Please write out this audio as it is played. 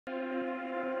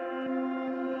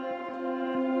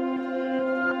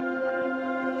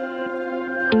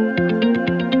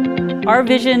Our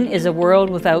vision is a world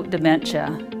without dementia,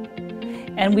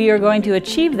 and we are going to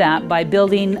achieve that by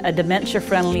building a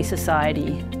dementia-friendly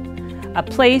society, a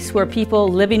place where people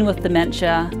living with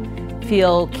dementia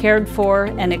feel cared for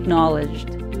and acknowledged.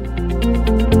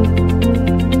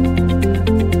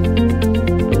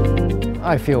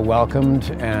 I feel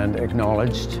welcomed and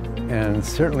acknowledged, and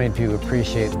certainly do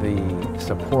appreciate the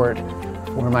support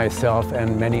for myself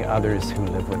and many others who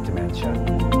live with dementia.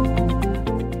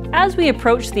 As we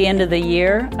approach the end of the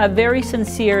year, a very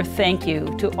sincere thank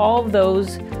you to all of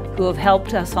those who have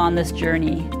helped us on this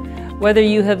journey. Whether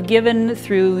you have given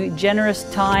through generous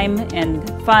time and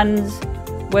funds,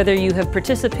 whether you have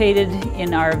participated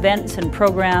in our events and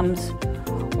programs,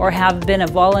 or have been a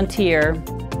volunteer,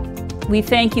 we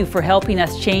thank you for helping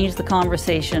us change the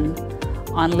conversation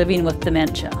on living with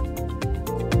dementia.